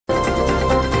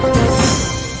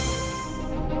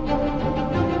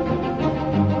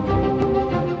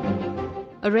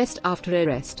Arrest after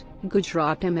arrest,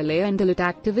 Gujarat MLA and Dalit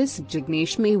activist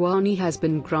Jignesh Mewani has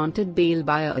been granted bail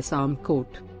by a Assam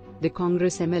court. The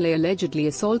Congress MLA allegedly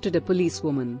assaulted a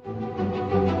policewoman.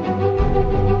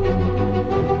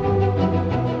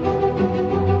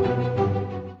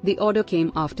 The order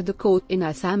came after the court in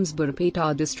Assam's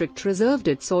Barpeta district reserved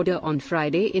its order on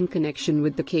Friday in connection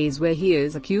with the case where he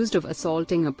is accused of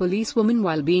assaulting a policewoman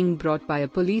while being brought by a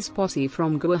police posse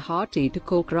from Guwahati to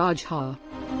Kokrajhar.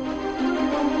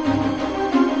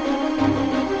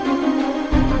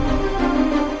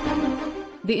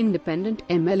 The independent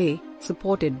MLA,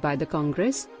 supported by the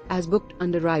Congress, as booked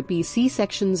under IPC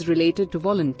sections related to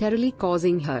voluntarily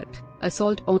causing hurt,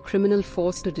 assault or criminal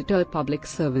force to deter public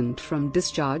servant from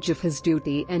discharge of his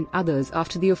duty and others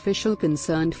after the official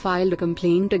concerned filed a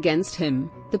complaint against him,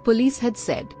 the police had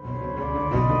said.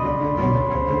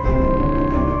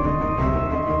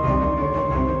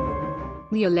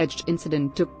 The alleged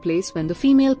incident took place when the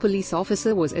female police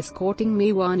officer was escorting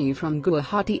Mewani from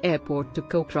Guwahati airport to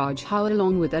Kokrajhar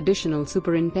along with additional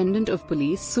Superintendent of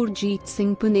Police Surjit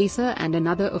Singh Punesa and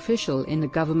another official in a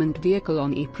government vehicle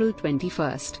on April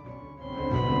 21.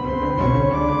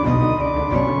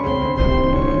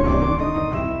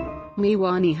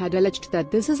 Mewani had alleged that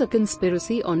this is a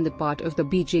conspiracy on the part of the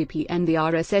BJP and the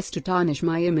RSS to tarnish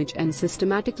my image and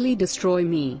systematically destroy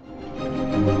me.